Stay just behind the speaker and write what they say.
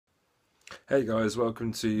Hey guys,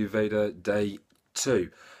 welcome to Veda Day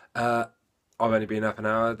 2. I've only been up an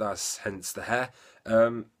hour, that's hence the hair.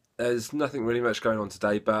 There's nothing really much going on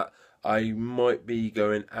today, but I might be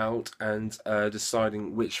going out and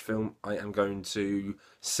deciding which film I am going to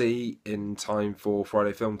see in time for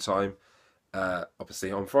Friday film time,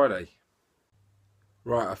 obviously on Friday.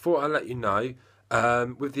 Right, I thought I'd let you know,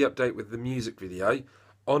 with the update with the music video.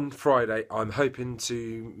 On Friday, I'm hoping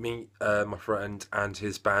to meet my friend and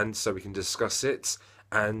his band so we can discuss it.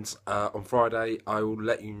 And on Friday, I will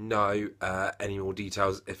let you know any more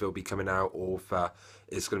details if it'll be coming out or if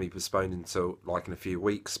it's going to be postponed until like in a few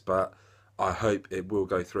weeks. But I hope it will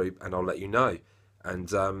go through, and I'll let you know.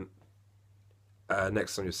 And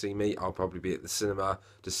next time you'll see me, I'll probably be at the cinema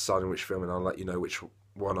deciding which film, and I'll let you know which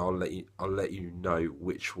one. I'll let you know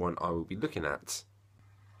which one I will be looking at.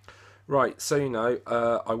 Right, so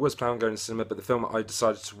I was planning on going to cinema, but the film I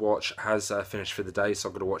decided to watch has finished for the day, so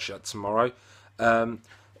I'm going to watch that tomorrow.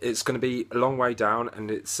 It's going to be a long way down,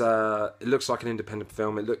 and it looks like an independent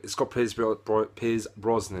film. It's got Piers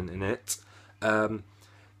Brosnan in it,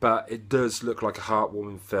 but it does look like a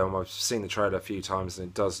heartwarming film. I've seen the trailer a few times, and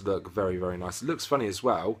it does look very, very nice. It looks funny as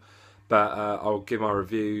well, but I'll give my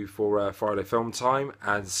review for Friday film time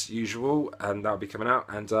as usual, and that'll be coming out.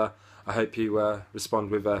 And I hope you respond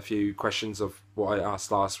with a few questions of what I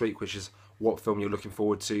asked last week, which is what film you're looking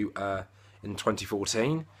forward to in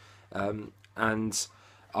 2014. And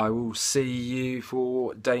I will see you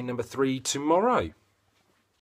for day number 3 tomorrow.